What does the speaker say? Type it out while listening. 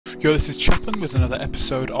Yo, this is Chaplain with another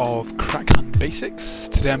episode of Crackland Basics.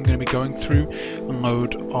 Today I'm going to be going through a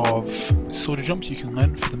load of soldier jumps you can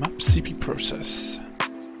learn for the map CP process.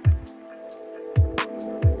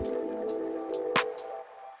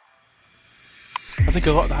 I think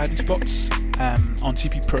a lot of the hiding spots on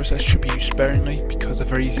CP process should be used sparingly because they're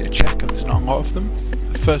very easy to check and there's not a lot of them.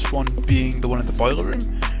 The first one being the one in the boiler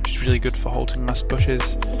room, which is really good for halting last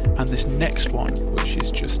bushes, and this next one, which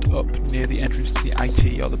is just up near the entrance to the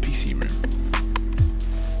IT or the PC room.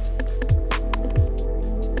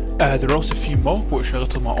 There are also a few more which are a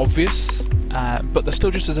little more obvious, but they're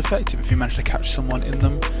still just as effective if you manage to catch someone in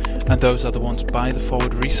them, and those are the ones by the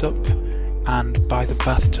forward resup and by the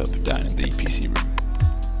bathtub down in the PC room.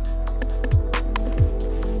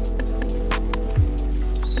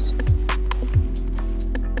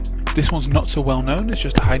 This one's not so well known, it's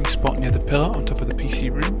just a hiding spot near the pillar on top of the PC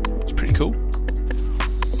room. It's pretty cool.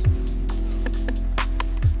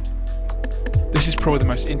 This is probably the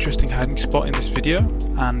most interesting hiding spot in this video,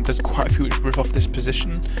 and there's quite a few which riff off this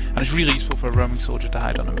position, and it's really useful for a roaming soldier to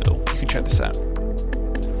hide on a middle. You can check this out.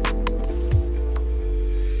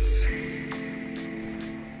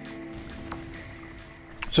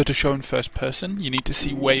 So to show in first person, you need to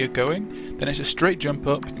see where you're going, then it's a straight jump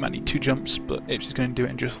up. You might need two jumps, but Apes is going to do it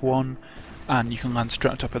in just one, and you can land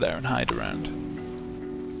straight on top of there and hide around.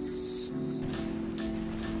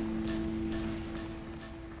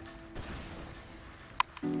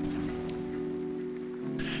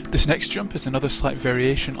 This next jump is another slight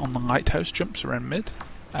variation on the lighthouse jumps around mid,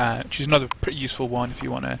 which is another pretty useful one if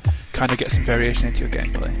you want to kind of get some variation into your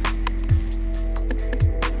gameplay.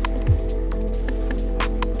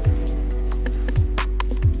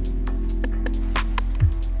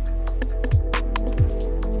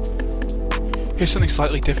 Here's something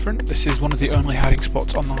slightly different. This is one of the only hiding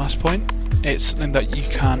spots on the last point. It's something that you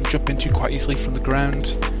can jump into quite easily from the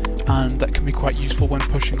ground, and that can be quite useful when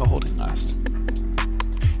pushing or holding last.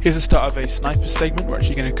 Here's the start of a sniper segment. We're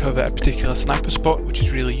actually going to cover a particular sniper spot, which is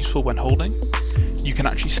really useful when holding. You can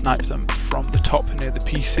actually snipe them from the top near the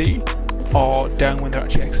PC, or down when they're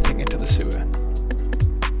actually exiting into the sewer.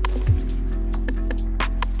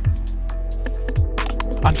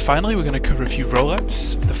 And finally, we're going to cover a few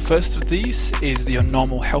rollouts. The first of these is the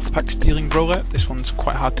normal health pack stealing rollout. This one's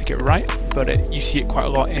quite hard to get right, but you see it quite a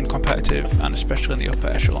lot in competitive and especially in the upper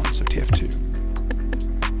echelons of TF2.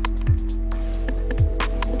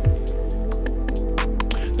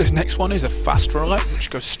 This next one is a fast rollout,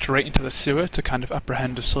 which goes straight into the sewer to kind of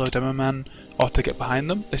apprehend a solo demo man or to get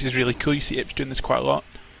behind them. This is really cool. You see Ips doing this quite a lot,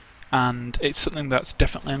 and it's something that's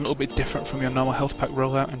definitely a little bit different from your normal health pack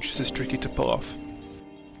rollout and just as tricky to pull off.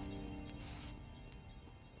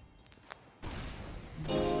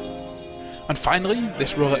 And finally,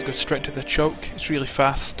 this rollout goes straight to the choke. It's really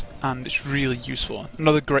fast and it's really useful.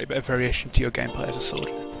 Another great bit of variation to your gameplay as a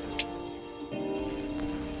soldier.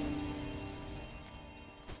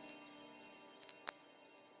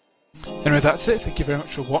 Anyway, that's it. Thank you very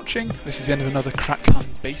much for watching. This is the end of another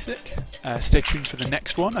Crackland Basic. Stay tuned for the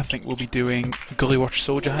next one. I think we'll be doing Gully Watch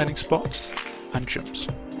soldier hiding spots and jumps.